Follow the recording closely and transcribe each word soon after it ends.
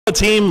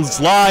Teams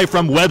live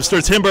from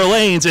Webster Timber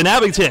Lanes in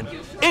Abington.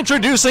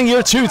 Introducing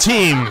your two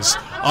teams.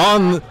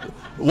 On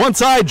one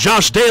side,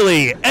 Josh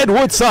Daly, Ed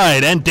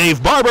Woodside, and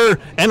Dave Barber,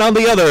 and on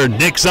the other,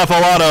 Nick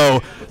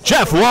Zuffalato,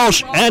 Jeff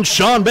Walsh, and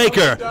Sean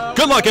Baker.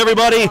 Good luck,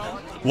 everybody.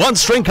 One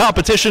string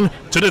competition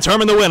to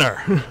determine the winner.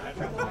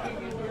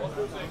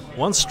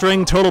 One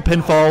string total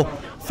pinfall,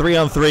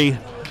 3-on-3.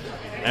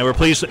 And we're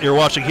pleased that you're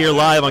watching here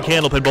live on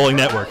Candlepin Bowling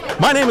Network.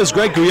 My name is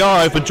Greg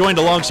Gouillart. I've been joined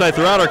alongside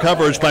throughout our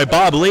coverage by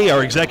Bob Lee,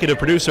 our executive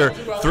producer.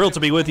 Thrilled to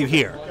be with you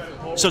here.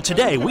 So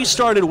today we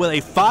started with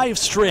a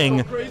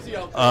 5-string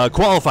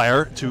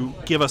qualifier to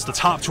give us the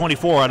top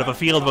 24 out of a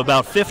field of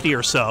about 50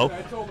 or so.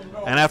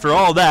 And after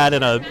all that,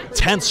 in a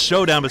tense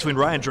showdown between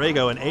Ryan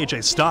Drago and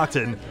AJ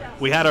Stockton,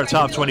 we had our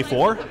top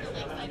 24.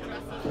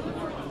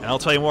 And I'll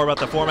tell you more about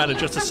the format in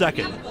just a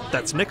second.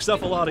 That's Nick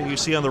Zuffalato you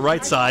see on the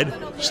right side,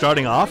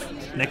 starting off,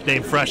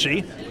 nicknamed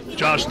Freshie.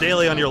 Josh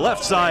Daly on your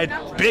left side,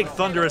 big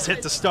thunderous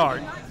hit to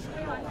start.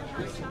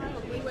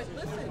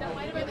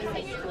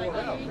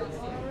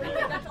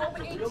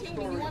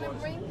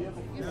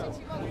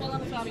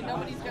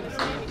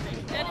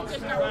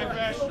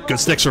 Good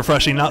sticks for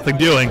Freshie, nothing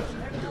doing.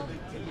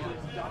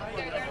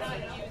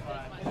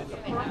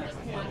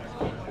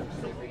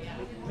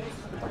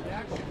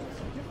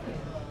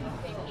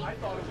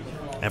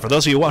 And for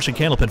those of you watching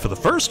Candlepin for the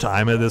first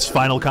time in this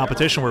final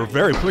competition, we're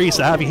very pleased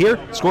to have you here.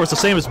 Score's the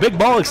same as big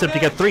ball, except you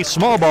get 3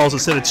 small balls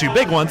instead of 2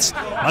 big ones.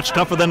 Much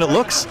tougher than it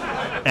looks.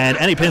 And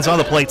any pins on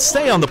the plate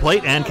stay on the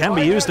plate and can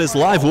be used as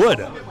live wood,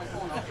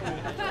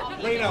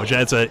 which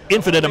adds an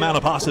infinite amount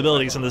of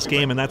possibilities in this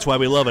game, and that's why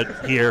we love it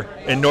here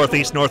in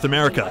Northeast North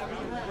America.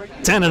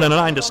 10 and a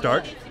 9 to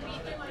start.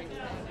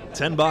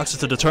 10 boxes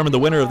to determine the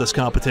winner of this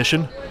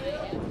competition.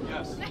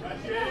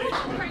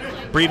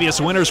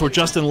 Previous winners were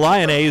Justin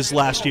Lyonnaise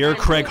last year,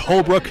 Craig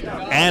Holbrook,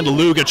 and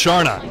Lou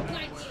Gacharna.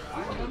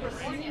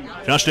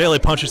 Josh Daly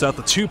punches out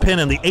the 2-pin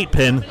and the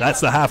 8-pin. That's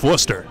the half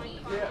Worcester.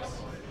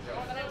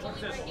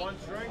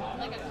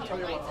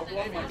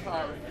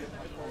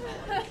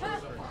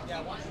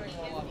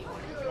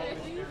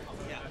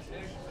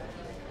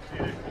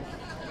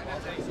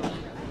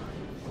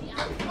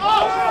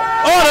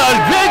 What a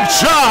big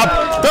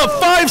chop! The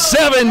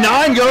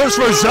 5-7-9 goes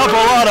for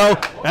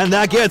Zuffalato, and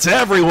that gets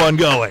everyone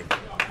going.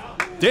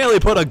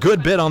 Daly put a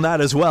good bit on that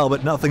as well,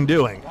 but nothing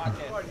doing.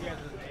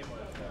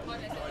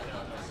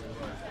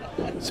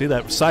 See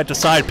that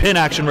side-to-side pin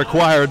action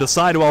required, the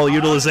sidewall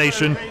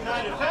utilization,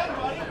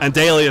 and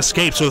Daly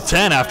escapes with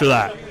 10 after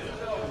that.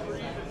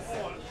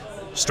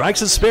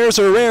 Strikes and spares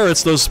are rare.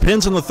 It's those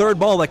pins in the third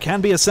ball that can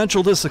be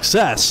essential to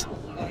success.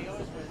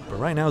 But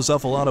right now,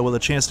 Zuffalato with a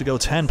chance to go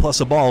 10 plus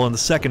a ball in the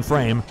second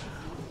frame.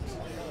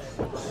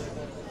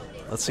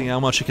 Let's see how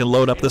much he can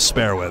load up this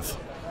spare with.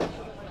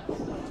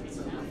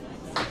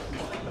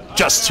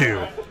 Just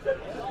 2.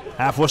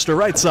 Half Worcester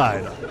right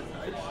side.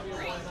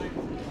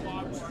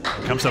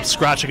 Comes up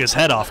scratching his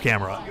head off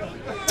camera.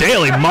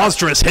 Daly,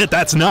 monstrous hit,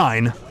 that's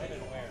 9.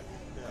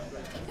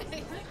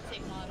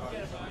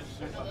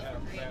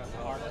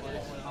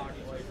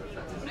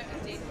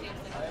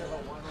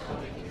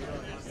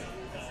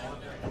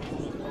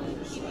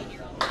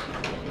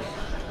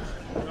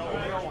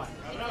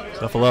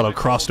 Zuffalato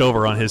crossed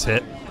over on his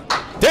hit.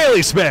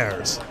 Daly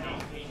spares.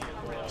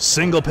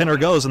 Single pinner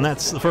goes, and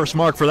that's the first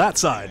mark for that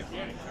side.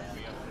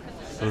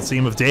 So the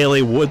team of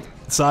Daly,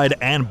 Woodside,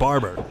 and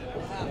Barber.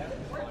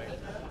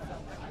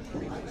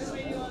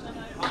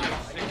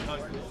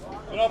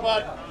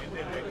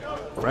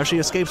 Freshie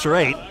escapes for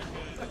 8.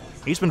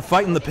 He's been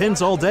fighting the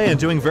pins all day and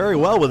doing very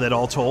well with it,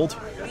 all told.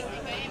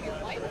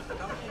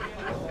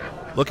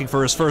 Looking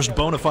for his first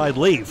bona fide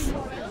leave.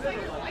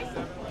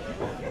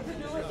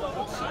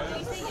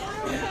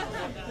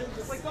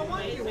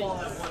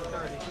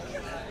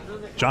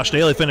 Josh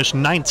Daly finished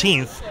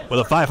 19th with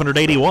a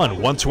 581,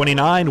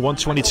 129,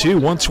 122,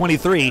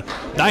 123,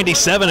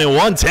 97, and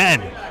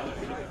 110.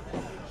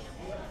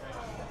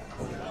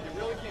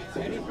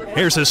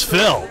 Here's his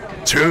fill,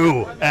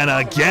 2, and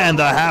again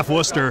the half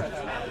Worcester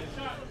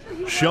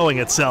showing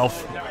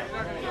itself.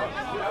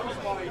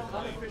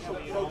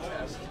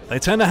 They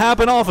tend to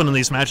happen often in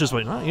these matches,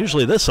 but not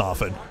usually this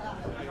often.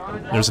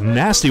 There's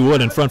nasty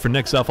wood in front for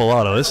Nick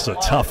Zuffalato. This is a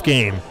tough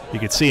game. You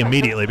can see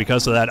immediately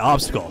because of that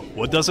obstacle.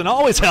 Wood doesn't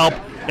always help,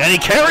 and he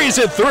carries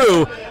it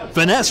through.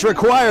 Finesse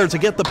required to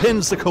get the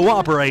pins to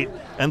cooperate,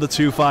 and the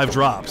 2-5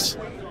 drops.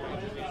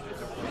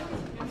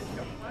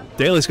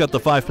 Daly's got the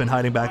 5-pin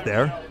hiding back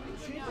there.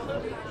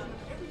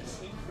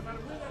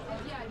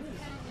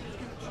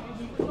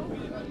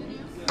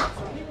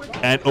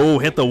 And oh,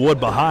 hit the wood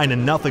behind,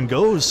 and nothing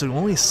goes, so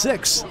only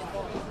 6.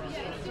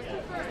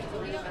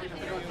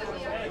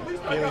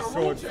 Daly's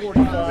throwing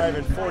 45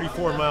 and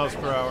 44 miles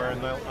per hour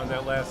on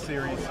that last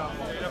series.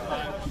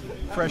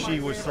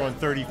 Freshie was throwing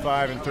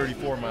 35 and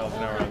 34 miles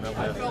an hour on that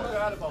last.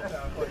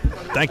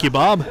 Thank you,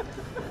 Bob.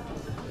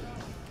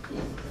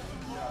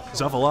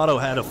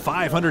 Zuffalato had a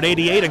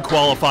 588 in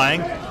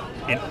qualifying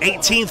in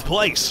 18th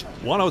place.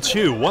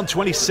 102,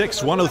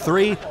 126,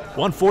 103,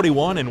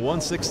 141, and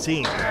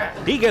 116.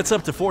 He gets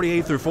up to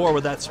 48 through 4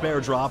 with that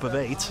spare drop of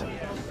 8.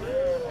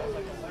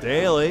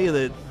 Daly,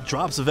 that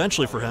drops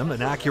eventually for him.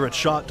 An accurate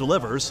shot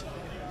delivers.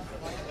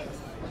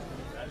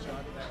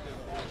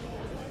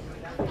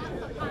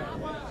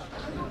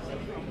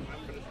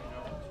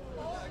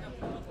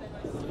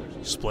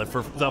 Split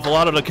for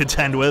Duffalato to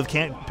contend with.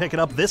 Can't pick it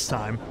up this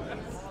time.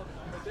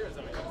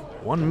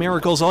 One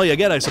miracle's all you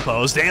get, I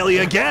suppose. Daly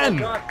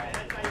again!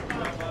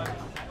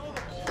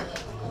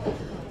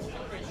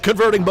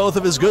 Converting both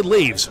of his good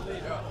leaves.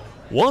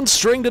 One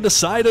string to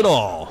decide it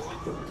all.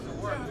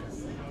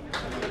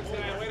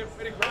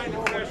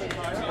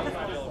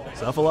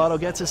 Duffalato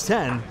gets his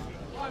 10.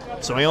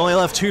 So he only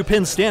left 2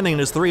 pins standing in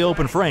his 3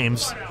 open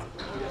frames.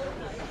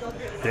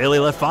 Daly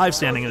left 5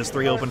 standing in his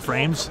 3 open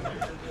frames.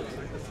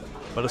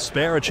 But a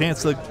spare, a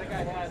chance to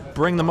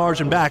bring the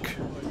margin back.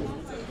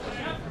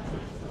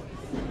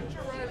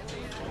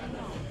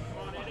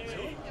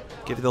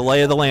 Give you the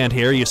lay of the land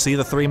here. You see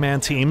the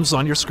 3-man teams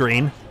on your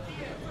screen.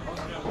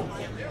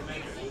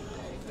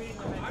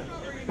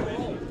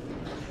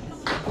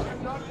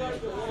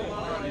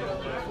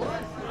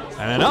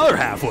 And another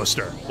half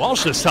Worcester.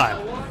 Walsh this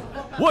time.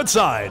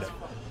 Woodside.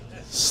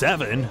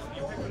 7.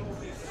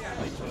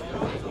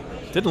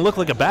 Didn't look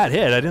like a bad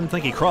hit. I didn't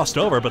think he crossed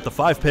over, but the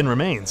 5-pin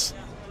remains.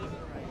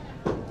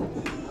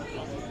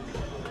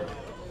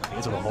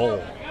 Into the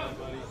hole.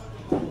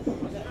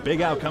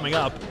 Big out coming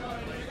up.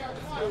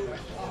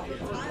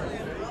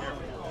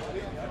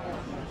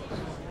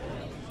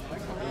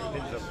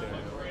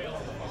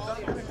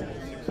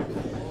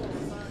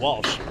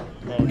 Walsh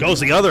goes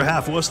the other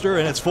half Worcester,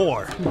 and it's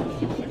 4.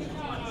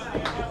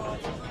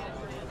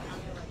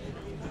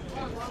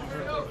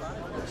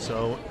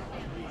 So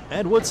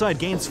Ed Woodside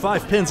gains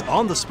 5 pins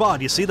on the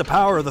spot. You see the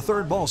power of the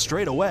 3rd ball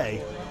straight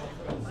away.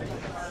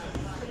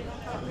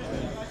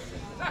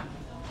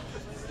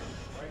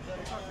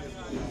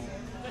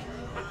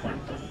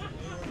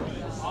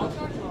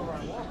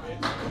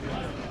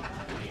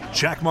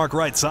 Check mark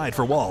right side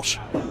for Walsh.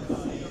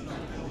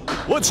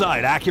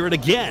 Woodside accurate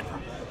again.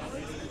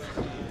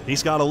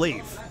 He's got to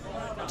leave.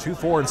 2,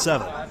 4, and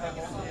 7.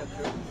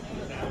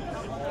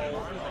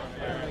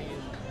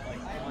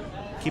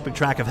 Keeping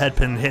track of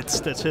headpin hit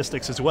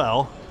statistics as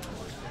well.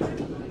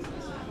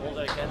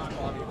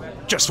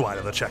 Just wide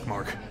of the check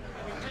mark.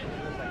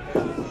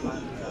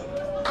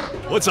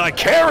 Woodside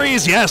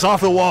carries, yes,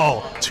 off the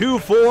wall. 2,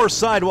 4,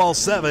 sidewall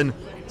 7.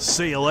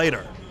 See you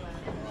later.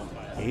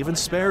 Even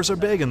spares are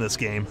big in this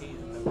game.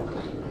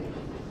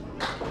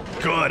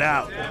 Good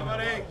out.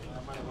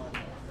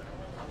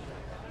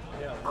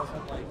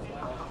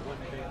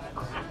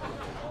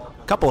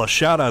 Couple of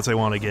shout-outs I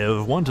want to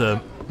give. One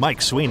to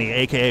Mike Sweeney,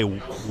 a.k.a.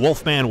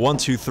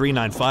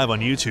 Wolfman12395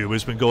 on YouTube,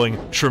 who's been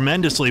going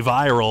tremendously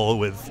viral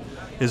with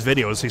his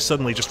videos. He's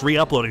suddenly just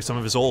re-uploading some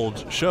of his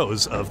old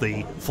shows of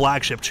the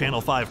flagship Channel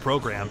 5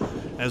 program,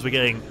 as we're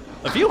getting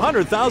a few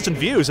 100,000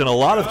 views and a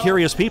lot of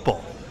curious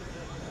people.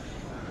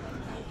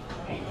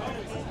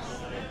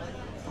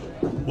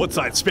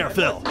 Woodside spare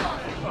fill.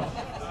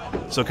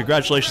 So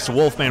congratulations to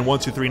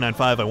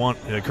Wolfman12395. I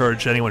want to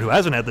encourage anyone who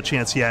hasn't had the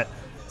chance yet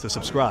to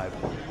subscribe.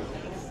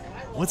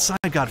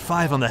 Woodside got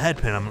 5 on the head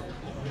pin.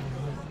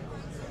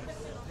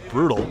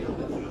 Brutal.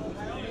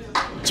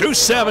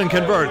 2-7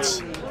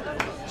 converts.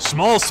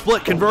 Small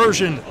split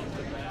conversion.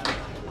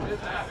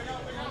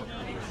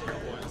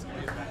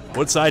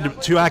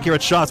 Woodside 2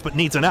 accurate shots, but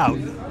needs an out.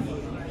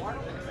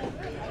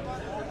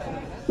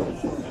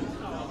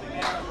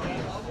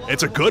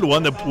 It's a good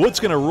one. The Wood's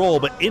going to roll,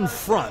 but in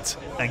front,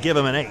 and give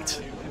him an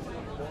 8.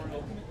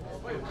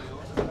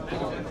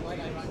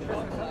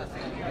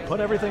 Put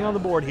everything on the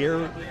board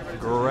here,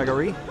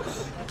 Gregory.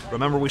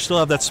 Remember, we still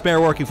have that spare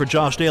working for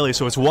Josh Daly,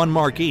 so it's 1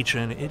 mark each,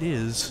 and it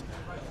is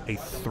a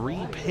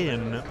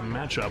 3-pin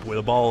matchup with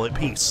a ball at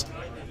piece.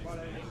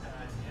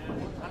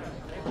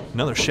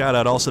 Another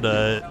shout-out also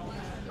to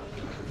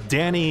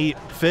Danny,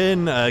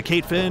 Finn,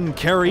 Kate Finn,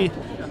 Carrie,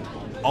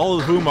 all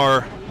of whom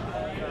are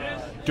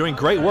doing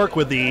great work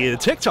with the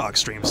TikTok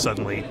stream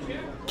suddenly.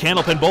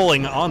 Candlepin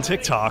Bowling on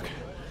TikTok.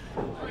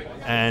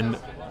 And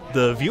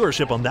the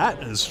viewership on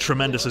that is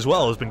tremendous as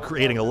well. Has been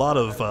creating a lot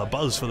of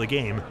buzz for the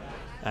game.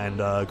 And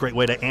a great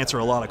way to answer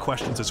a lot of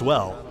questions as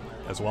well.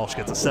 As Walsh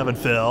gets a 7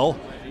 fill.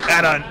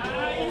 And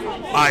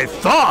I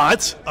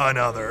thought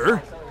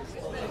another.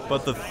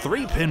 But the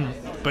 3-pin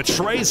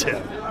betrays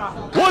him.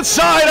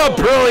 Woodside, a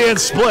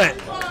brilliant split.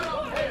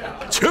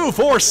 2,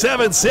 4,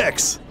 7,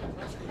 6.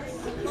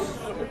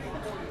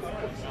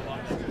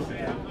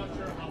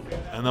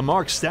 And the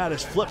mark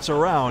status flips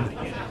around.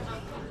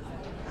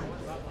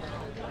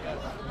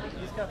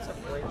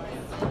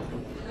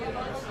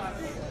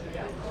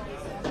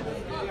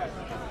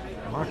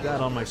 Mark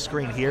that on my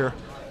screen here.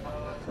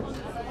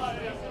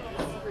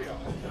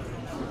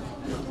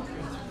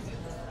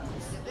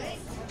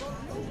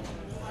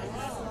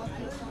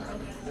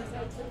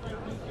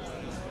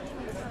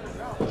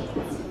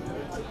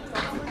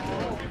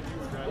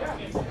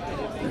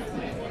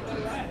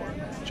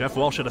 Jeff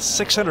Walsh at a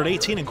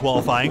 618 in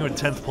qualifying with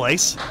 10th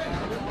place.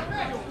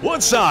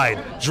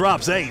 Woodside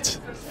drops 8,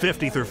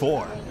 50 through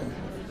 4.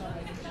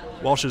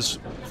 Walsh's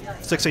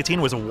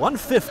 618 was a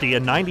 150, a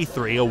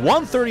 93, a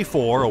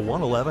 134, a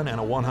 111, and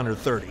a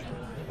 130.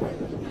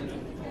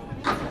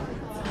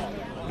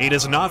 He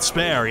does not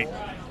spare.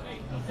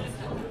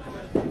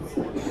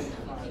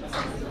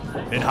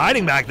 In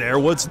hiding back there,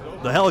 Woods,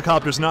 the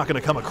helicopter's not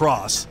going to come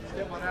across.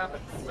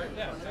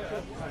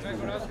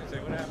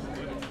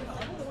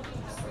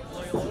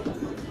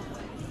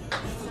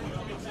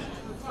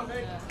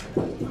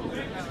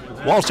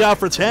 Walsh out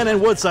for 10 and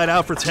Woodside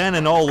out for 10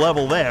 and all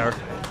level there.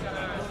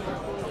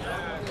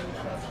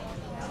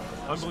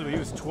 Unbelievable. He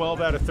was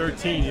 12 out of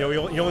 13. You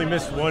know, he only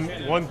missed one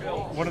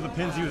of the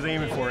pins he was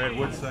aiming for at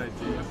Woodside.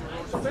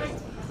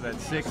 That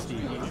 60.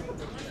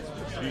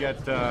 He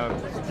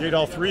had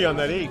all 3 on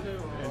that 8,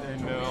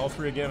 and all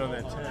 3 again on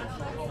that 10.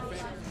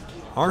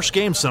 Harsh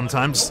game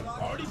sometimes.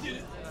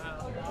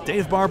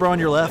 Dave Barber on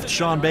your left,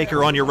 Sean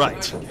Baker on your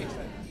right.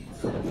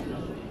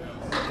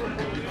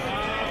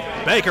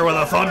 Baker with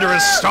a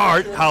thunderous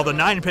start. How the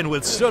 9-pin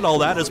withstood all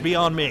that is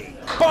beyond me.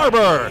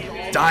 Barber,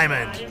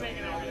 diamond.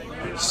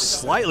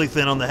 Slightly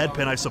thin on the head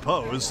pin, I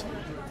suppose.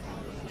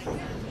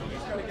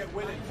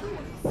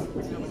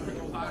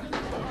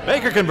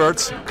 Baker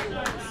converts.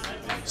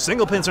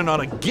 Single pins are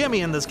not a gimme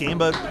in this game,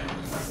 but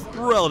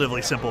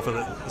relatively simple for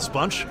the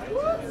sponge.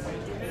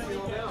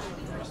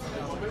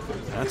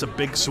 That's a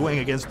big swing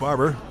against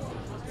Barber,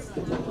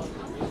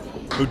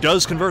 who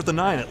does convert the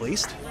 9 at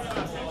least.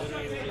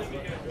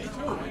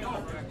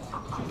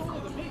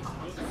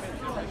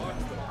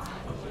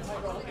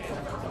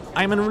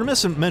 I'm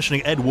remiss in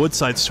mentioning Ed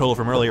Woodside's total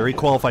from earlier. He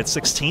qualified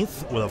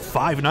 16th with a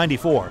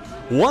 594,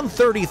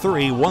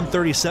 133,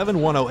 137,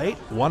 108,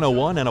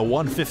 101, and a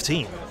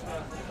 115.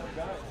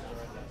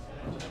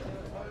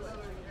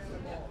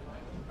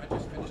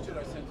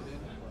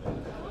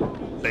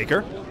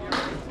 Baker,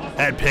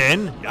 head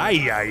pin,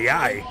 ay, ay,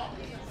 ay.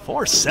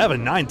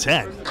 4-7,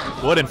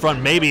 9-10. Wood in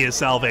front, maybe his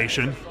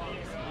salvation.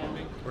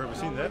 Where have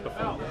we seen that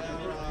before?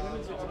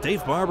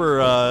 Dave Barber,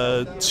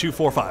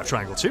 2-4-5,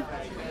 triangle 2.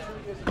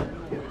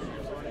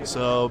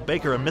 So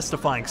Baker a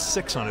mystifying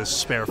 6 on his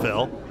spare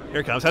fill. Here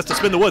it comes, has to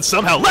spin the wood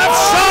somehow. Left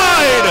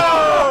side!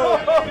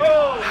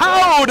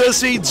 How does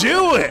he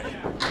do it?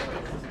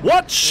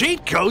 What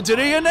cheat code did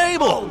he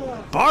enable?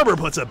 Barber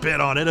puts a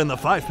bit on it and the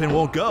 5-pin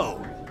won't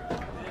go.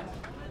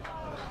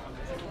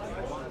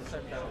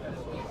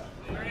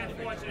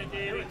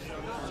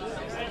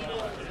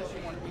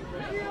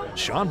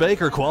 Sean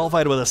Baker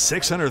qualified with a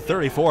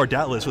 634.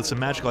 Doubtless with some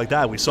magic like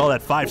that. We saw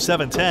that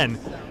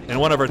 5-7-10 in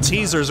one of our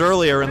teasers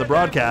earlier in the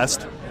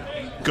broadcast.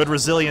 Good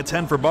resilient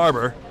 10 for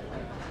Barber.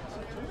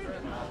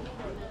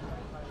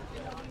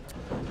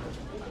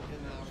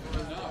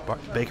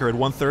 Baker had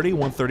 130,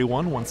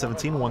 131,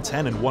 117,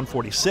 110, and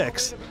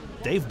 146.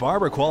 Dave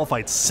Barber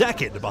qualified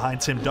second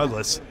behind Tim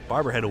Douglas.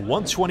 Barber had a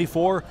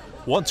 124,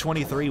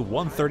 123,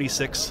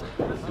 136,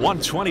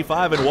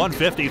 125, and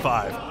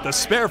 155. The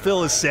spare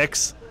fill is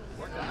 6.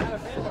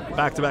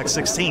 Back-to-back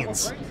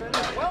 16s.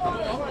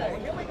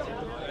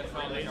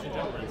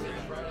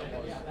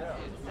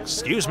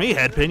 Excuse me,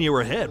 headpin, you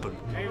were ahead, but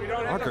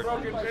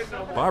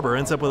Barber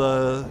ends up with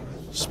a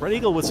spread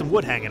eagle with some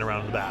wood hanging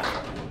around the back.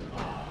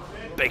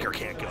 Baker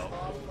can't go.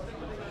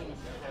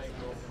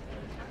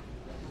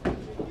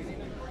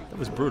 That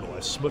was brutal. I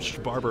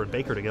smushed Barber and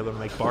Baker together to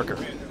make Barker.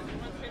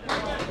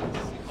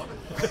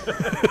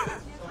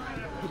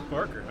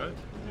 Barker, huh?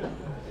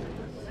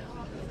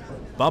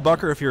 Bob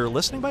Barker, if you're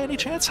listening by any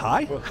chance,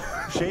 hi. Well,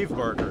 shave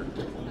Barker.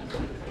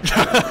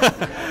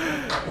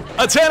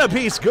 A 10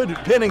 apiece, good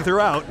pinning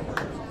throughout.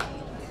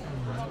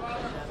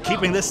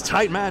 Keeping this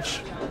tight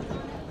match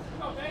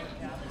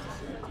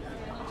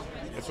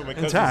That's what my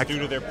cousins intact. do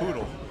to their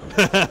poodle.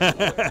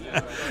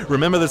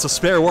 Remember, there's a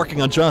spare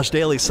working on Josh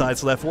Daly's side,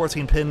 so that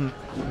 14-pin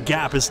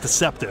gap is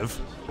deceptive.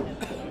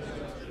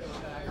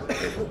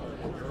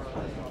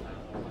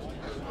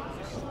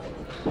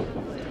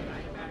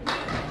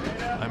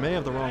 I may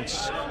have the wrong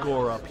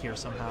score up here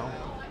somehow.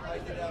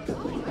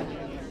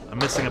 I'm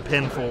missing a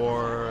pin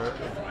for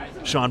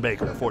Sean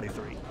Baker,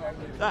 43.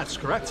 That's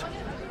correct.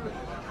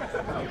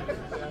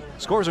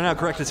 Scores are now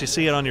correct as you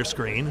see it on your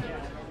screen.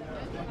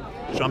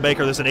 Sean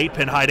Baker, there's an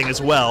 8-pin hiding as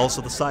well,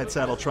 so the side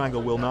saddle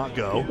triangle will not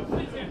go.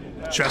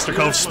 Chester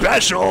Cove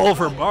special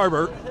for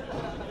Barber.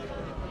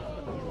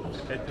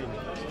 Headpin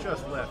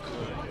just left.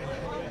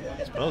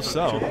 Suppose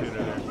so.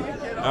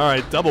 All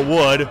right, double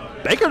wood.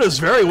 Baker does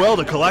very well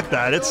to collect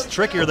that. It's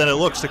trickier than it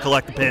looks to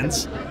collect the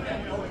pins.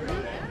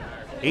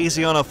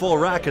 Easy on a full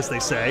rack, as they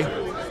say.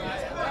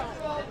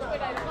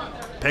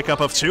 Pickup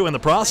of 2 in the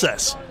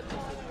process.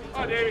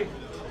 Come on, Davey.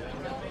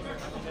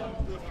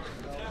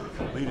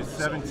 Lead is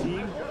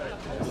 17.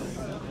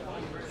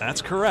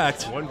 That's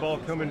correct. 1 ball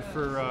coming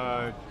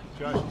for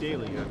Josh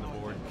Daly on the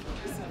board.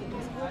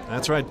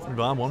 That's right,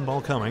 Bob. 1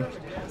 ball coming.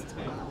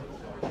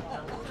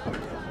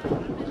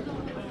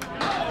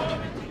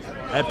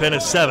 That pin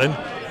is 7.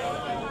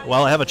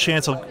 While I have a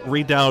chance, I'll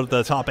read down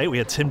the top 8. We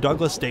had Tim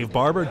Douglas, Dave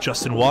Barber,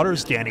 Justin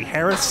Waters, Danny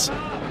Harris,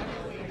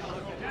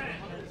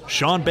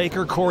 Sean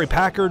Baker, Corey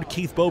Packard,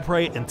 Keith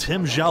Beaupre, and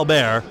Tim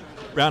Jalbert,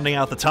 rounding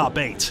out the top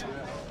 8.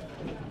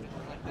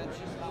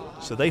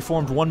 So they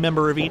formed one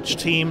member of each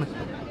team.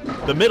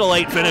 The middle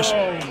 8 finish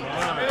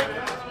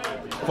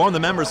formed the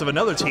members of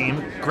another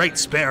team. Great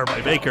spare by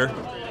Baker.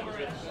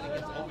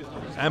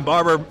 And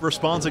Barber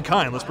responds in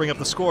kind. Let's bring up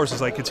the scores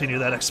as I continue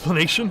that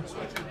explanation.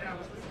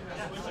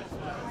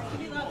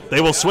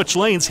 They will switch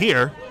lanes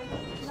here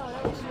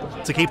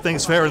to keep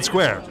things fair and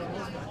square.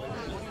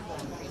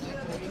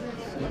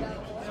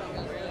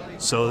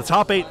 So the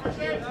top 8,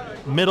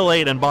 middle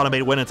 8, and bottom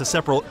 8 went into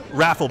separate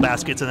raffle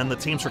baskets, and then the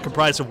teams were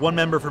comprised of one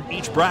member from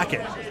each bracket.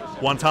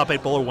 One top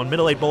 8 bowler, one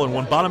middle 8 bowler, and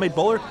one bottom 8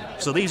 bowler.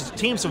 So these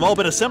teams have all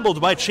been assembled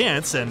by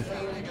chance, and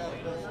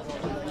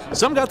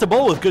some got to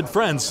bowl with good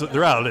friends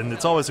throughout, and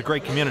it's always a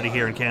great community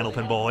here in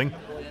Candlepin Bowling.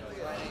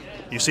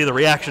 You see the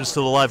reactions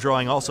to the live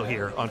drawing also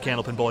here on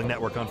Candlepin Bowling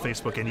Network on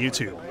Facebook and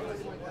YouTube.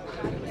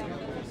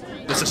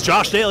 This is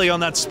Josh Daly on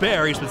that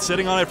spare. He's been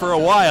sitting on it for a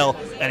while,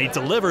 and he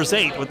delivers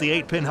 8 with the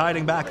 8-pin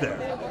hiding back there.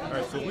 All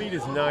right, so lead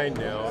is 9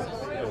 now,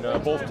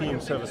 and both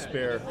teams have a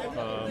spare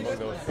among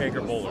those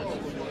anchor bowlers.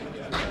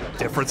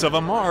 Difference of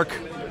a mark.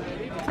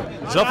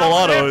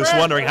 Zuffalato is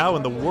wondering how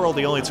in the world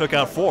he only took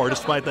out 4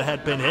 despite the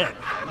head pin hit.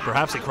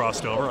 Perhaps he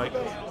crossed over. I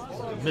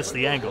missed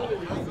the angle.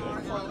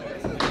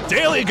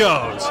 Daly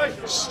goes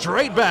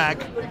straight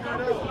back.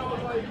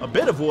 A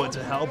bit of wood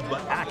to help,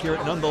 but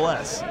accurate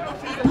nonetheless.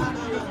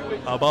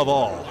 Above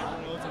all.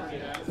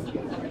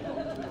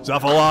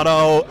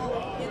 Zuffalato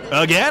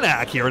again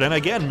accurate and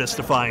again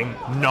mystifying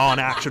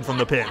non-action from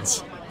the pins.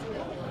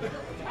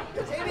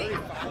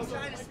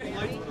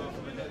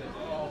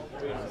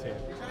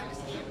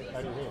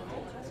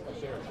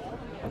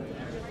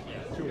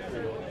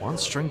 One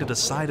string to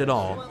decide it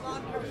all.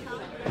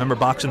 Remember,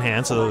 box in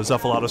hand, so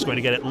Zuffalato's going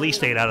to get at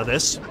least 8 out of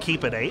this.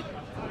 Keep it 8.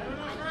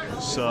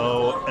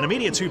 So an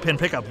immediate 2-pin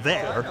pickup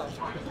there.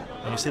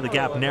 And you see the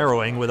gap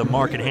narrowing with a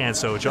mark in hand,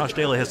 so Josh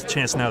Daly has the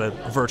chance now to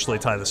virtually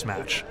tie this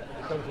match.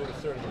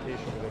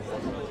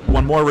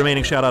 One more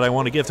remaining shout out I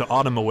want to give to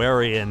Autumn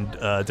Mawari and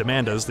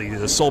Demandas,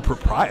 the sole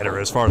proprietor,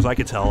 as far as I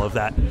could tell, of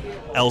that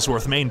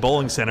Ellsworth, Maine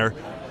Bowling Center.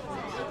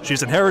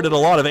 She's inherited a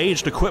lot of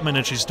aged equipment,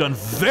 and she's done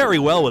very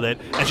well with it.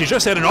 And she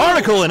just had an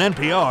article in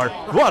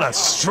NPR. What a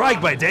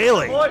strike by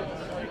Daly.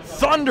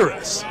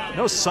 Thunderous.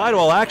 No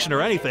sidewall action or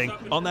anything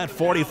on that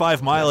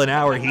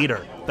 45-mile-an-hour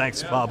heater.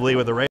 Thanks, Bob Lee,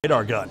 with the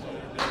radar gun.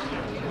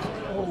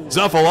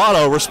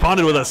 Zuffalato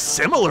responded with a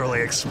similarly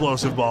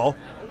explosive ball.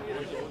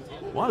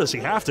 What does he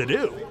have to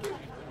do?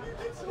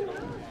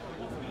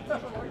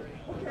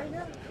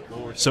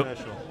 So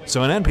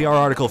an NPR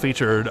article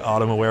featured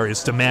Autumn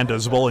Mawari's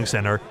Demanda's Bowling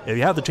Center. If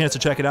you have the chance to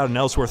check it out in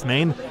Ellsworth,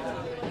 Maine,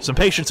 some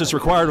patience is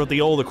required with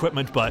the old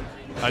equipment, but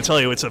I tell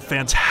you, it's a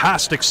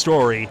fantastic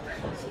story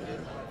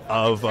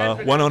of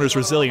one owner's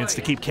resilience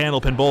to keep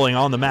Candlepin Bowling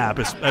on the map,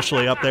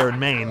 especially up there in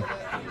Maine.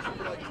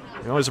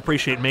 We always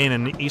appreciate Maine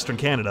and Eastern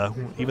Canada.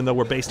 Even though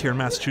we're based here in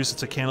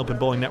Massachusetts at Candlepin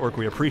Bowling Network,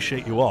 we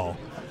appreciate you all.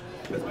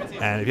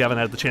 And if you haven't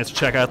had the chance to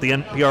check out the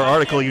NPR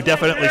article, you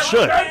definitely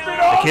should.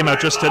 It came out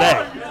just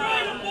today.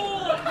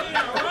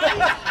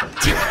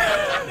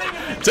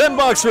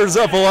 $10 for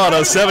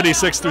Zuffalato,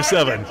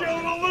 76-7.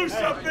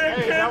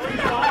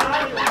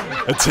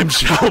 Tim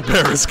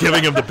Shalbert is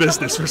giving him the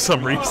business for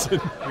some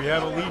reason. We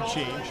have a lead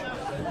change.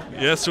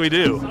 Yes, we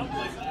do.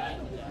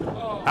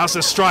 House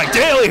a strike.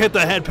 Daly hit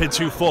the head pin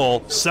too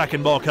full.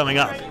 Second ball coming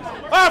up.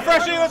 Ah,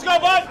 Freshie, let's go,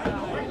 bud!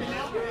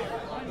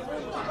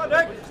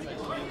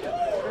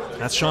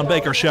 That's Sean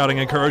Baker shouting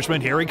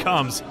encouragement. Here he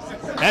comes.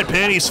 Head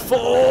pin, he's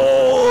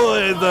full.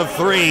 The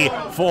 3,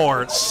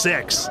 4,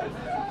 6.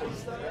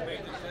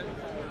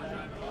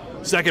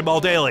 Second ball,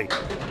 Daly.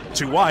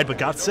 Too wide, but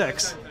got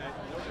 6.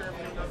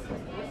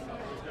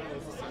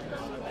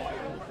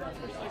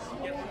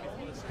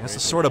 That's the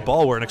sort of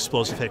ball where an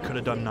explosive hit could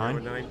have done 9.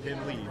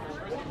 9-pin lead.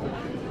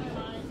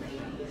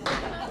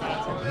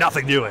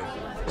 Nothing doing.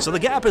 So the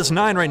gap is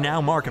 9 right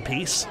now, mark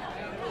apiece.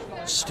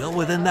 Still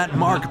within that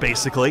mark,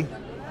 basically.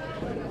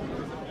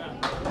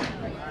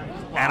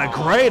 And a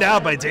great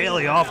out by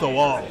Daly off the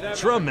wall.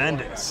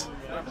 Tremendous.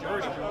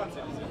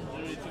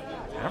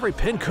 Every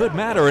pin could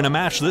matter in a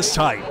match this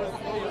tight.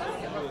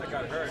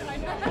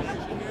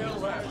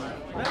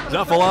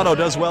 Zuffalato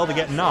does well to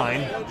get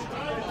 9.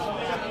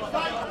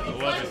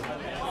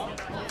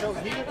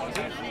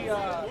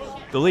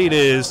 The lead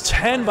is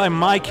 10 by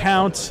my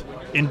count.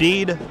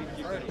 Indeed,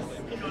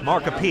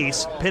 mark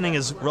apiece. Pinning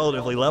is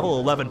relatively level.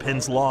 11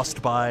 pins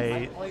lost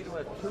by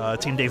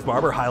Team Dave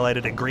Barber,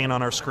 highlighted in green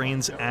on our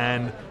screens,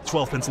 and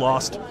 12 pins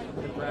lost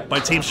by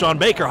Team Sean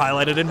Baker,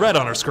 highlighted in red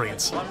on our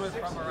screens.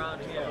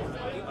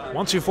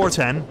 1, 2, 4,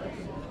 10.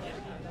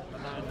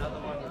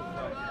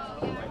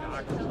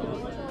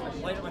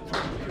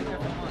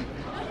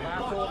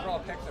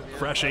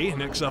 Freshie,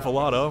 Nick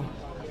Zuffalato.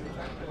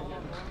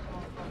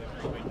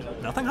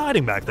 Nothing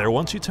hiding back there.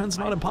 1, 2, 10's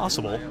not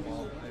impossible.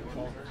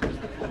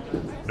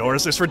 Nor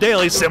is this for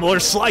Daly.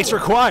 Similar slice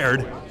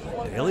required.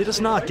 Daly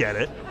does not get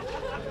it.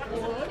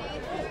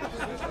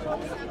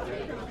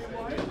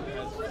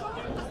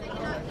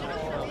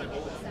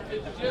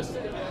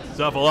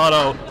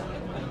 Zuffalato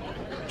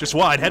just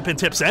wide. Headpin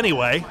tips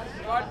anyway.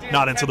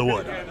 Not into the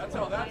wood.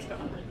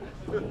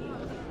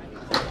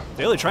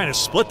 Daly trying to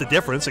split the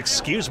difference,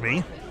 excuse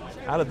me.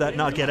 How did that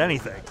not get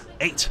anything?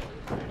 8,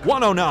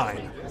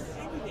 109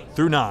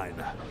 through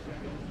 9.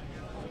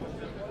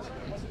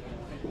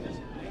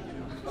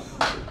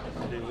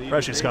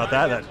 Freshie's got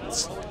that.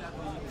 That's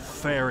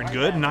fair and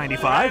good.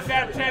 95.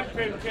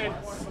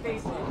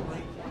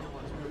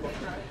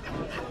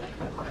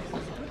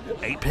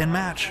 8-pin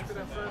match.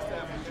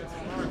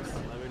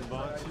 11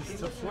 boxes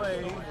to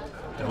play.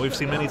 And we've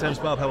seen many times,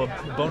 Bob, how a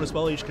bonus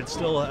ball each can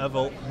still have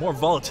more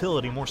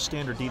volatility, more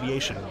standard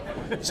deviation,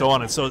 so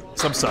on and some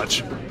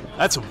such.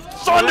 That's some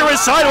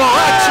thunderous sidewall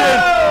action,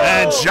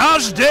 and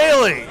Josh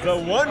Daly, The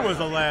one was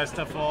the last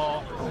to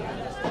fall.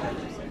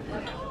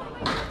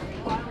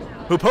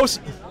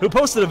 who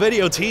posted a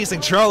video teasing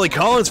Charlie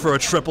Collins for a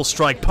triple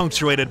strike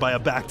punctuated by a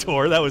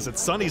backdoor. That was at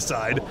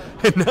Sunnyside,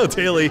 and now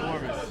Daly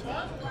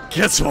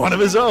gets one of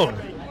his own.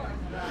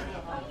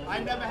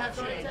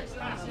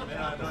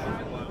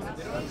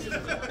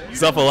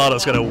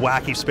 Zuffalato's got a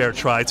wacky spare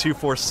try. 2,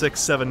 4, 6,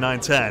 7, 9,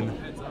 10.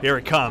 Here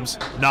it comes.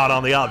 Not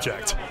on the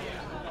object.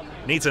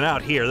 Needs an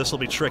out here. This will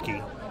be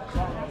tricky.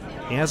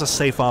 He has a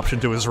safe option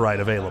to his right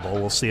available.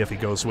 We'll see if he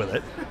goes with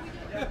it.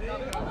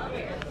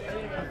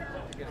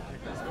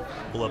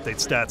 We'll update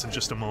stats in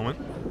just a moment.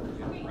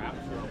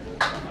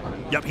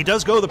 Yep, he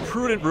does go the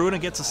prudent route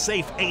and gets a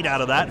safe 8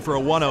 out of that for a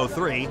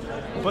 103.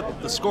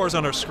 Put the scores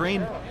on our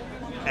screen.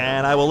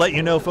 And I will let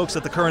you know, folks,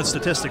 that the current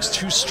statistics,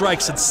 2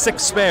 strikes and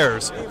 6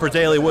 spares for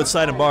Daly,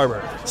 Woodside, and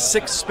Barber.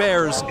 6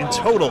 spares in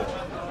total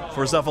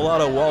for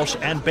Zuffalato, Walsh,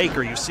 and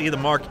Baker. You see the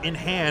mark in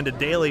hand, and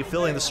Daly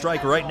filling the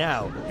strike right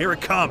now. Here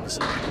it comes.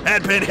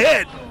 Had been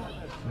hit.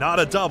 Not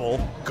a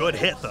double. Good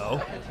hit,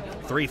 though.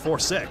 3, 4,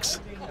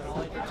 6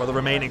 for the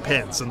remaining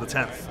pins in the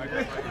 10th.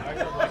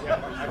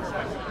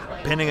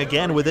 Pinning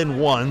again within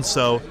 1,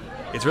 so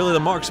it's really the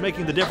marks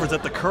making the difference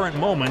at the current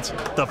moment.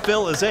 The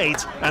fill is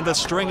 8, and the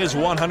string is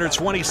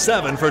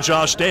 127 for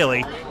Josh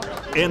Daly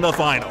in the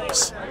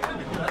finals.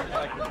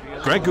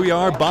 Greg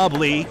Gouillart, Bob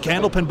Lee,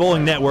 Candlepin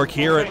Bowling Network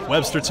here at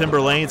Webster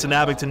Timber Lanes in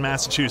Abington,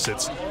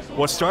 Massachusetts.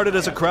 What started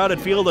as a crowded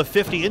field of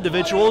 50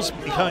 individuals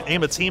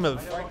became a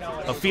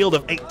field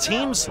of 8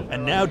 teams,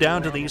 and now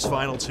down to these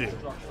final 2.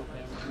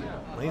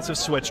 Lanes have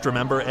switched,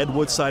 remember. Ed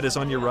Woodside is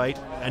on your right,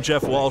 and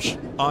Jeff Walsh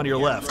on your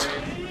left.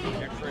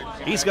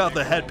 He's got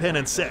the head pin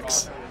in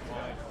 6.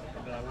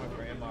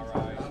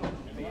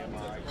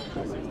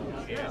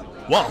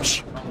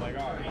 Walsh.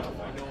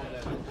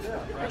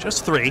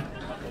 Just 3.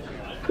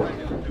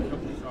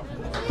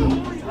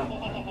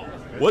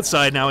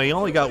 Woodside, now he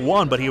only got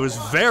 1, but he was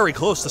very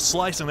close to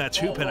slicing that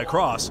 2-pin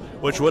across,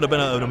 which would have been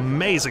an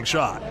amazing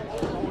shot.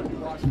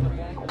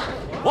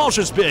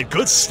 Walsh's bid,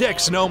 good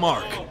sticks, no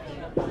mark.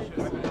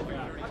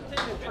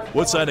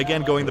 Woodside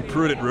again going the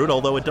prudent route,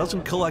 although it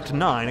doesn't collect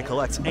 9, it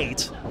collects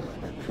 8.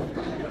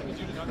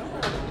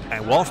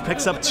 And Walsh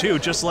picks up 2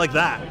 just like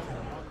that.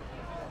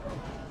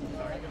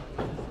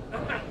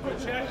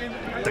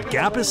 The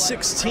gap is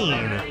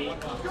 16.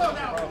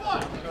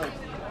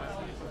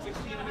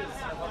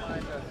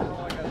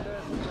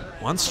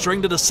 One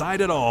string to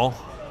decide it all.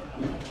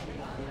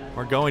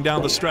 We're going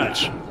down the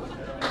stretch.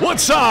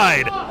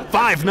 Woodside,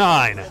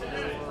 5-9.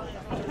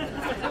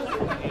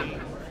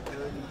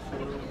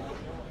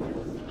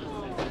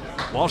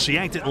 Walsh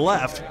yanked it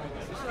left.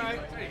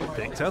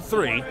 Picked up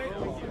 3.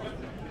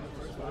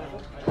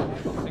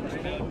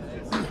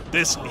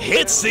 This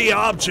hits the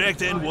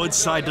object, and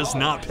Woodside does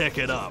not pick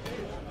it up.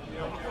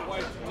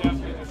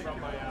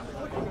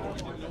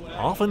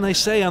 Often they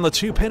say on the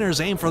 2 pinners,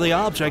 aim for the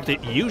object.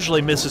 It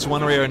usually misses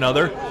one way or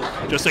another.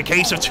 Just a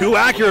case of too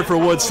accurate for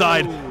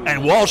Woodside,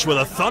 and Walsh with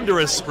a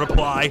thunderous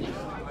reply,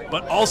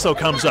 but also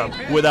comes up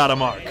without a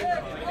mark.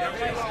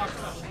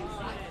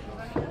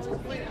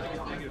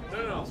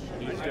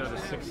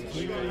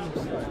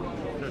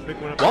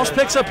 Walsh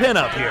picks a pin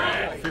up here.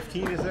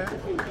 15 is that?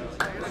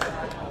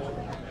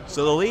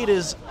 So the lead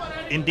is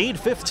indeed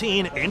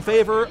 15 in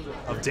favor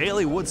of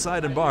Daly,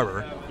 Woodside, and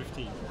Barber.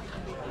 15.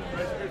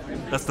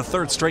 That's the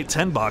 3rd straight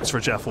 10 box for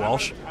Jeff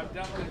Walsh.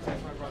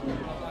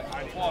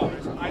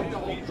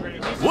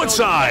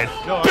 Woodside,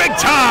 big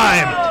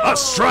time! A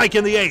strike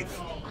in the 8th.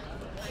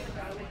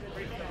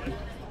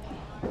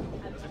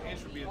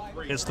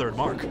 His 3rd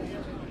mark.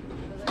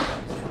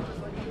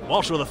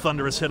 Walsh with a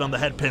thunderous hit on the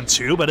head pin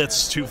too, but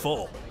it's too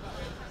full.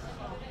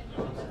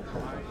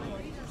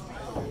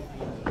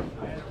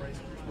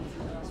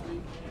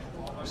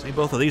 See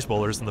both of these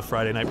bowlers in the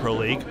Friday Night Pro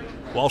League.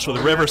 Walsh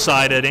with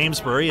Riverside at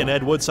Amesbury, and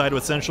Ed Woodside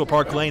with Central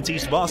Park Lanes,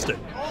 East Boston.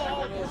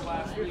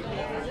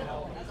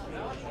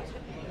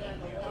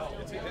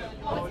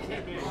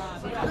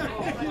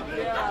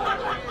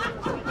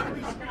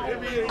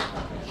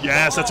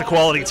 Yes, that's a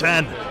quality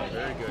 10.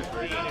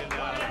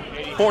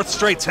 4th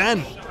straight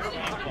 10.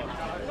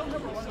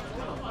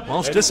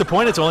 Walsh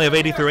disappointed to only have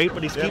 80 through 8,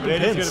 but he's keeping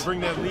pins. Eddie's going to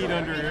bring that lead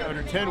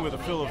under 10 with a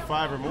fill of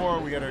 5 or more.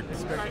 We got to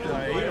expect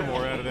 8 or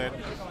more out of that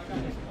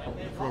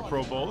from a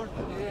pro bowler.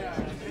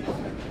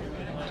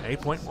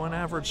 8.1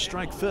 average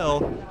strike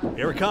fill.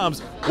 Here it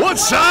comes.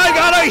 Woodside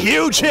got a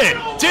huge hit.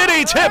 Did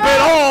he tip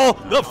it all?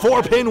 The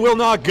 4-pin will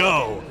not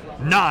go.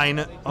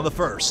 9 on the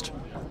first.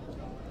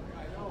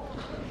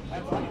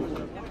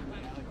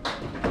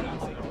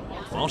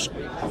 Walsh,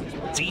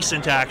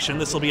 decent action.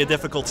 This will be a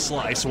difficult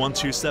slice. 1,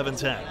 2, 7,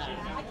 10.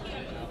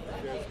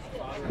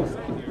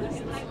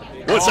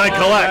 Woodside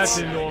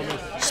collects.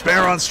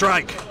 Spare on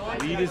strike.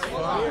 Lead is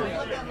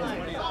 5.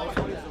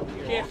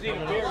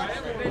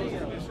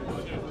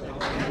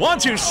 1,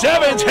 2,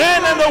 7,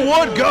 10, and the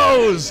wood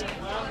goes.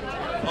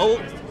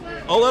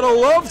 A little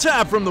love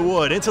tap from the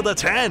wood into the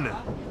 10.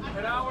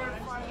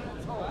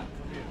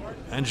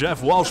 And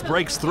Jeff Walsh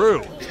breaks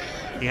through.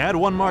 He had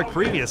one mark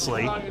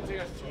previously.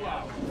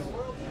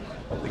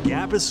 The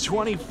gap is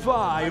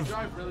 25.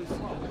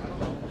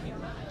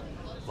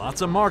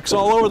 Lots of marks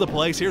all over the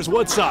place. Here's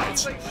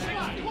Woodside's.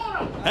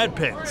 Head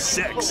pin,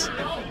 6.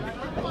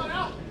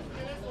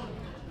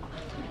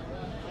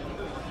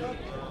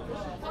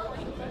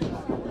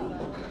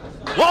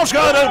 Walsh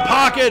got it in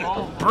pocket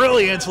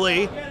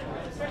brilliantly.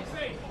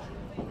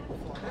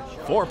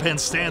 4 pin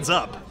stands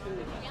up.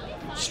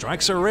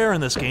 Strikes are rare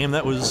in this game.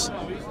 That was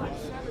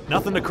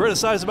nothing to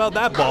criticize about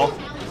that ball.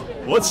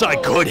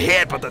 Woodside, good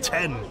hit, but the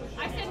 10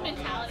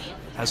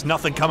 has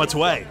nothing come its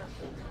way.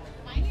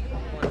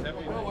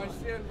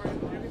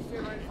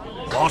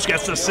 Walsh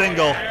gets the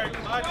single.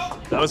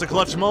 That was a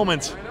clutch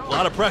moment. A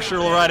lot of pressure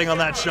riding on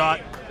that shot.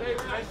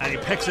 And he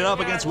picks it up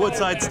against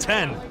Woodside's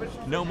 10.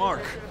 No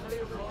mark.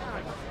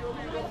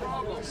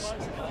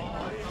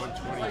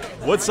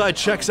 Woodside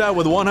checks out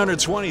with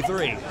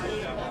 123.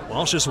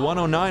 Walsh is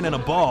 109 and a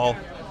ball.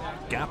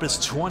 Gap is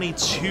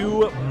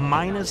 22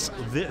 minus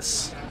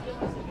this.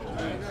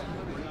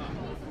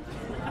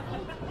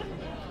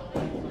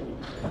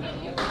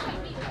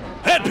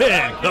 Head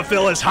pin. The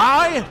fill is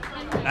high,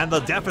 and the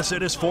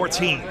deficit is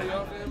 14.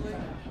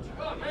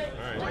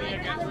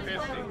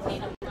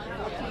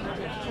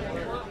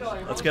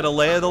 Let's get a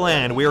lay of the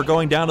land. We are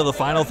going down to the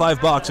final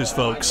 5 boxes,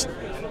 folks.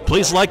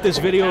 Please like this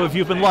video if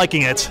you've been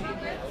liking it.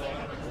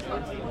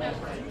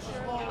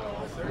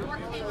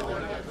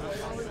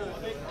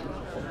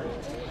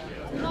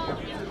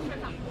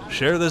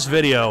 Share this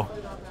video.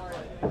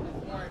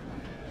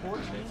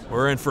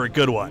 We're in for a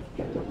good one.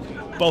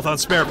 Both on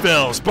spare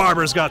fills.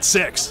 Barber's got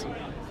 6.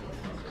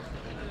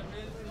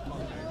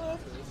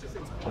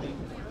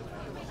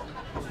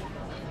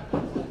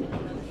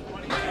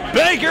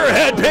 Baker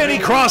head pin. He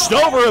crossed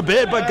over a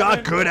bit, but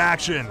got good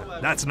action.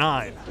 That's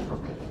 9.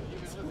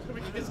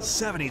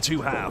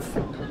 72 half.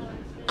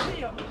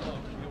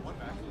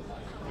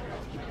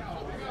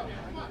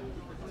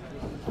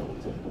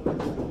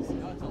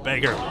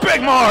 Baker,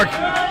 big mark.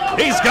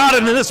 He's got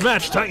it, and this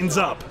match tightens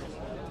up.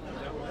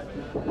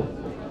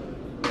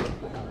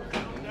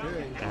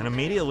 And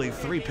immediately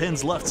 3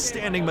 pins left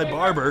standing by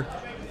Barber.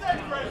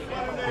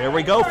 Here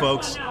we go,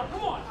 folks.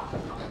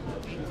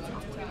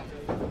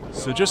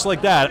 So just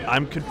like that,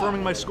 I'm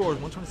confirming my scores.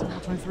 127,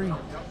 123.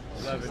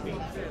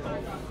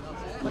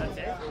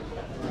 11.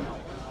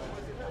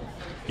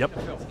 Yep.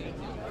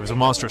 It was a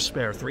monstrous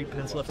spare. 3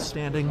 pins left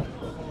standing.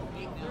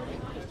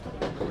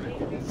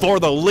 For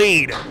the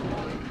lead.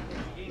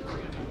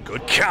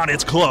 Good count,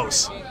 it's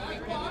close.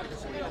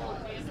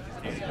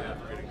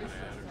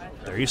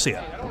 There you see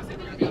it.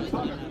 2.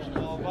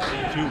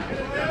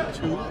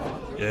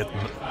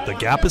 The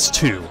gap is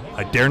 2.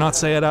 I dare not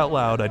say it out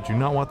loud. I do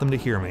not want them to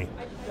hear me.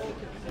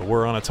 But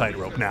we're on a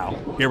tightrope now.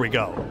 Here we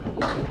go.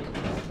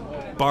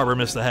 Barber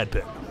missed the head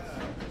pin.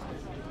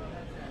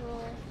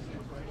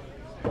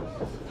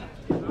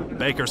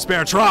 Baker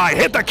spare try,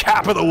 hit the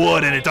cap of the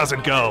wood, and it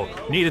doesn't go.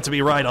 Needed to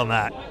be right on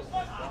that.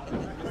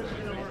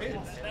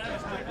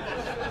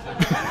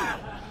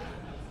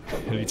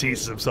 And he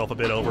teases himself a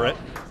bit over it.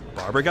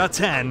 Barber got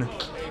 10.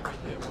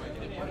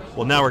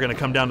 Well, now we're going to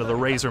come down to the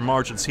razor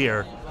margins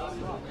here.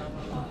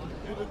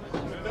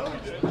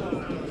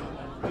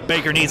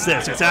 Baker needs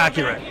this. It's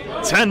accurate.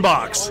 10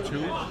 box.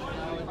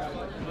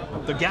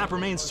 The gap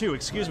remains 2.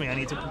 Excuse me, I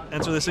need to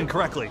enter this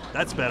incorrectly.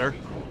 That's better.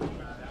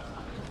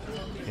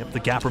 Yep, the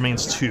gap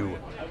remains 2.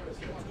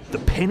 The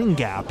pinning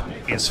gap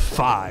is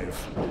 5.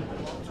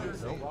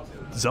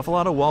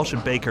 Zuffalato, Walsh,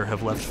 and Baker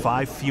have left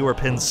 5 fewer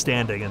pins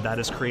standing, and that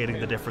is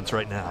creating the difference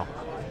right now.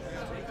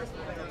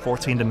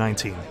 14 to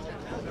 19.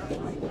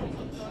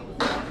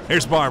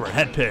 Here's Barber,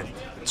 head pin.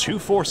 2,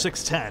 4,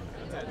 6, 10.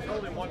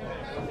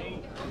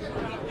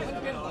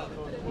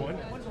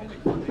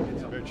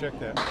 Better check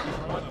that.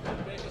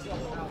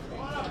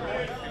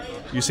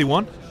 You see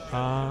 1?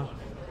 Oh,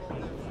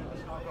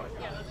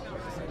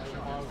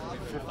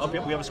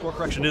 yep, we have a score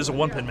correction. It is a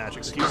 1-pin match,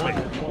 excuse me.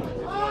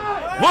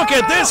 Look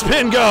at this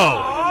pin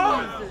go!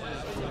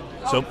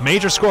 So,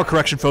 major score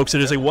correction, folks.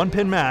 It is a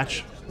 1-pin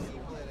match.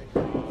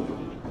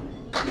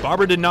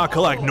 Barber did not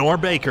collect, nor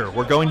Baker.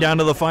 We're going down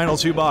to the final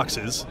 2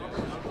 boxes.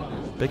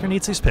 Baker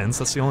needs these pins.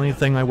 That's the only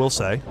thing I will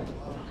say.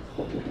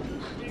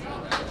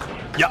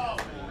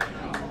 Yep.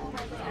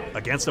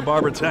 Against a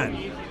Barber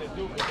 10.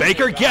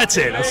 Baker gets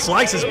it. A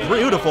slice is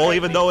beautiful,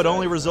 even though it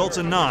only results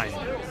in 9.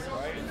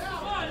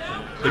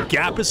 The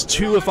gap is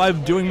 2 if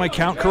I'm doing my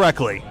count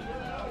correctly.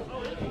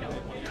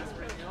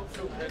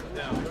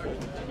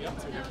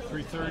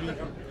 330.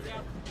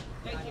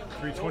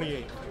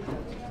 328.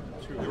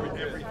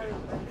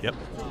 Yep.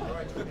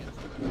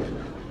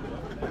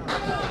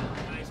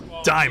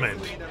 Diamond.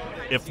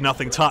 If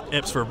nothing, top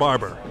tips for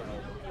Barber.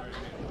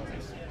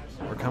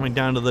 We're coming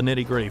down to the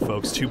nitty-gritty,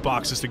 folks. 2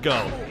 boxes to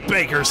go.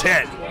 Baker's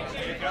hit.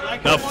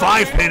 The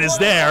 5-pin is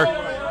there.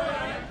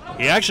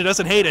 He actually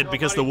doesn't hate it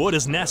because the wood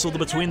is nestled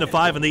between the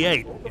 5 and the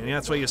 8. And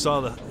that's why you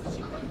saw the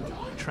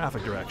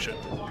traffic direction.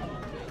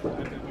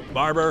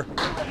 Barber.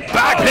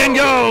 Back pin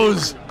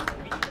goes!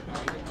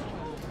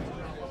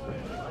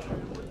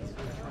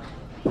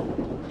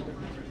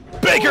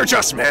 Baker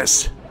just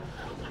missed.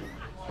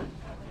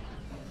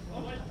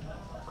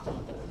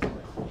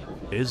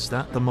 Is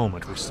that the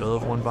moment? We still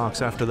have 1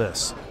 box after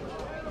this.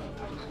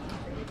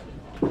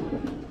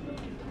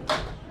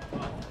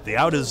 The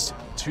out is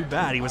too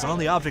bad. He was on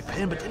the object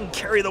pin but didn't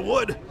carry the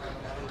wood.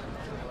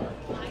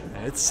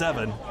 And it's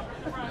 7.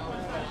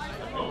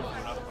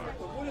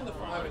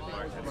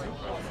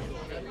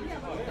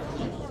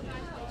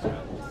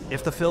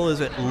 If the fill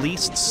is at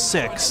least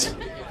 6,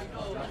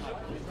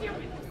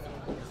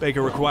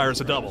 Baker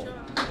requires a double.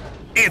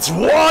 It's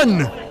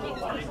 1!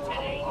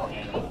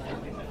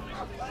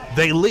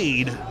 They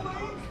lead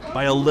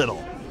by a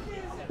little.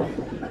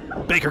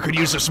 Baker could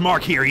use this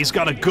mark here. He's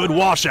got a good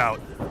washout.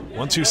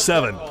 1, 2,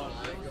 7.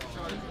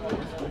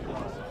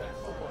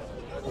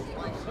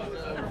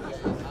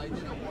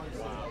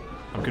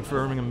 I'm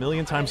confirming a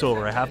million times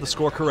over. I have the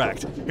score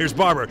correct. Here's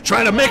Barber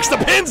trying to mix the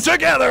pins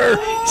together.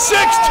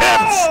 6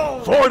 tips.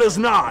 4 does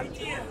not.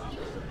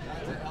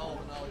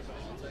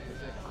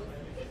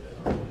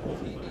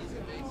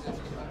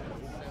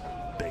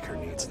 Baker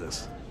needs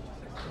this.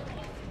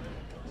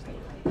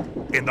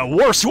 In the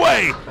worst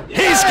way.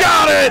 He's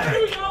got it.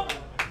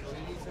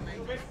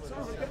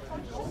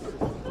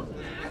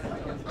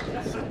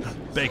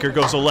 Baker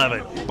goes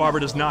 11. Barber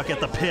does not get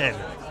the pin.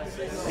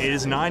 It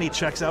is 9. He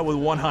checks out with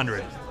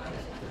 100.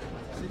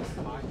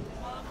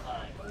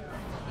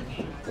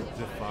 Is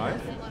it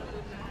 5?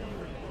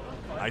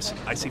 I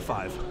see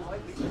 5.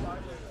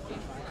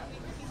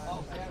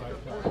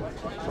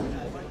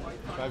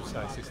 5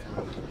 size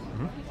 61.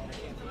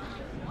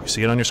 You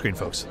see it on your screen,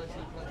 folks.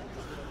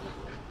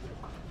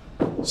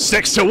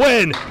 6 to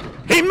win.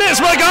 He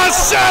missed by a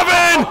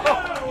 7.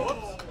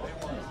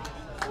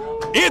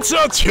 It's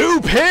a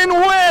 2-pin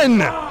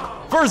win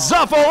for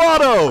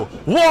Zuffolato,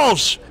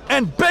 Walsh,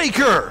 and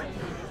Baker.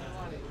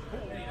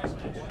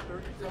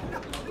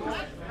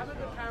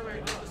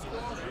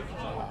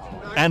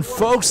 And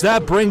folks,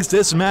 that brings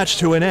this match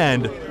to an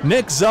end.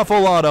 Nick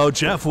Zuffolato,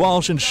 Jeff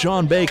Walsh, and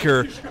Sean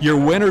Baker, your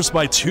winners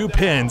by 2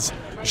 pins.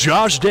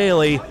 Josh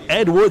Daly,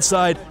 Ed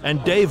Woodside,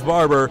 and Dave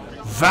Barber,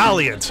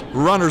 valiant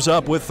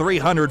runners-up with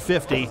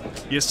 350.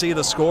 You see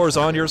the scores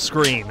on your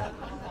screen.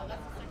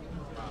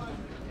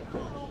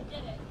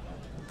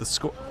 The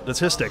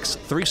statistics: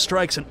 3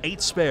 strikes and 8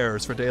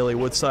 spares for Daly,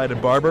 Woodside,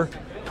 and Barber.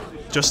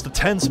 Just the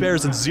 10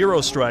 spares and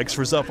 0 strikes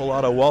for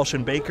Zuffolato, Walsh,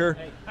 and Baker.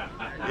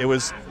 It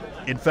was,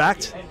 in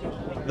fact,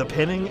 the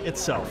pinning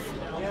itself.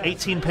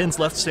 18 pins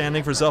left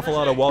standing for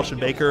Zuffolato, Walsh,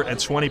 and Baker, and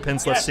 20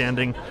 pins left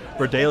standing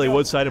for Daly,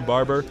 Woodside, and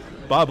Barber.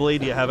 Bob Lee,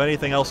 do you have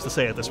anything else to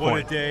say at this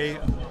point? What a day.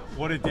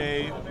 What a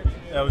day.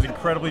 That was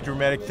incredibly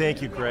dramatic.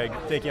 Thank you, Greg.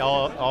 Thank you,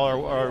 all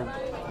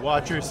our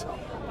watchers.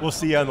 We'll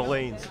see you on the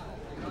lanes.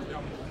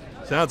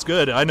 Sounds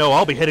good. I know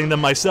I'll be hitting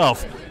them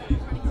myself.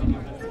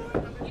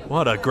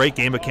 What a great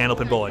game of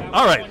candlepin bowling.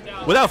 All right,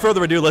 without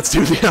further ado, let's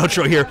do the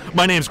outro here.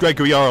 My name's Greg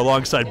Gouillart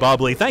alongside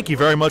Bob Lee. Thank you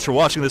very much for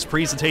watching this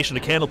presentation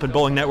of Candlepin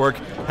Bowling Network,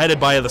 headed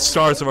by the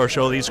stars of our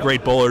show, these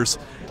great bowlers.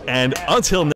 And until